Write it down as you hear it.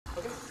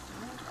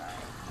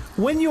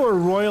When you're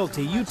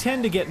royalty, you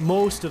tend to get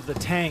most of the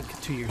tank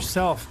to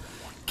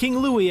yourself. King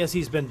Louis, as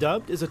he's been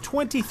dubbed, is a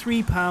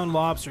 23-pound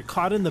lobster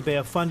caught in the Bay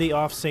of Fundy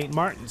off St.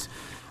 Martin's.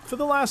 For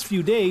the last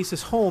few days,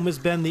 his home has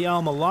been the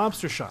Alma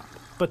Lobster Shop.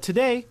 But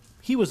today,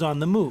 he was on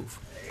the move.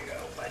 There you go,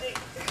 buddy.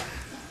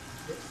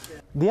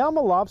 The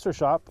Alma Lobster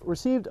Shop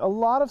received a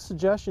lot of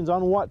suggestions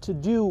on what to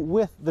do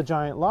with the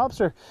giant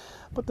lobster.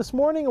 But this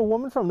morning, a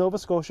woman from Nova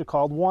Scotia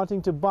called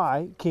wanting to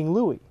buy King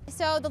Louis.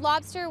 So the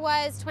lobster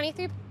was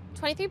 23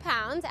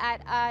 pounds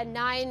at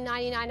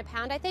 $9.99 a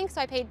pound, I think,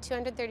 so I paid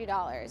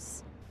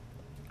 $230.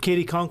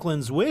 Katie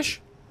Conklin's wish?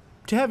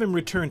 To have him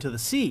return to the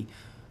sea.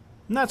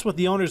 And that's what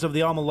the owners of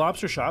the Alma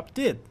Lobster Shop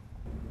did.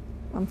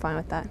 I'm fine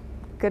with that.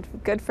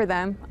 Good for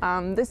them.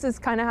 This is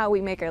kind of how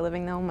we make our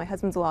living, though. My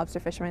husband's a lobster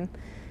fisherman,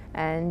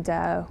 and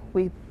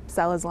we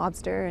sell his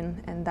lobster,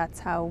 and that's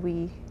how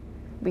we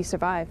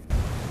survive.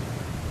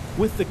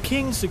 With the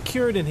king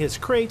secured in his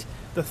crate,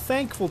 the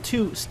thankful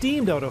two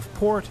steamed out of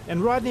port,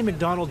 and Rodney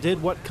McDonald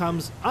did what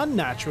comes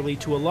unnaturally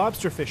to a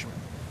lobster fisherman: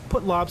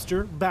 put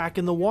lobster back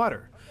in the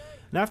water.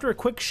 And after a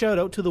quick shout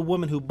out to the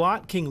woman who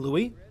bought King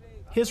Louis,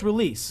 his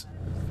release.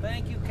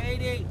 Thank you,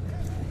 Katie.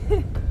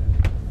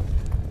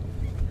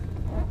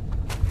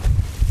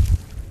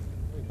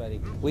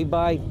 Everybody, we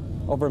buy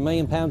over £1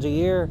 million a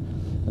year,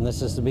 and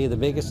this is to be the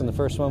biggest and the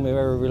first one we've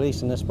ever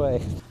released in this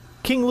way.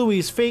 King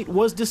Louis's fate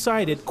was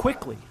decided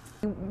quickly.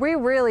 We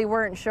really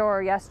weren't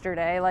sure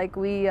yesterday. Like,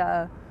 we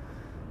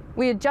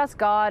had just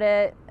got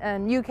it,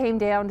 and you came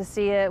down to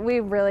see it.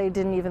 We really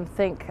didn't even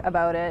think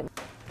about it.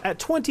 At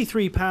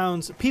 23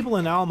 pounds, people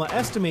in Alma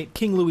estimate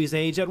King Louis's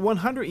age at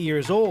 100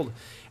 years old.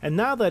 And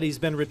now that he's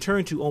been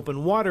returned to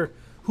open water,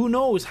 who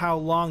knows how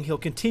long he'll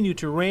continue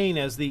to reign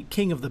as the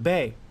king of the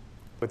bay.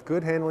 With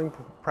good handling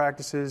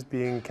practices,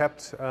 being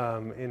kept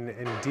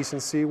in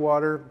decent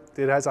seawater,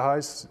 it has a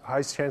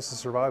highest chance of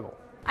survival.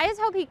 I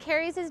just hope he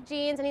carries his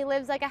genes and he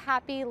lives like a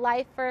happy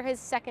life for his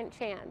second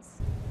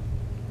chance.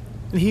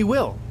 And he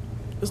will,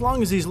 as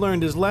long as he's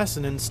learned his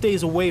lesson and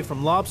stays away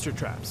from lobster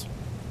traps.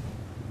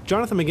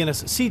 Jonathan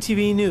McGuinness,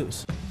 CTV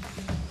News.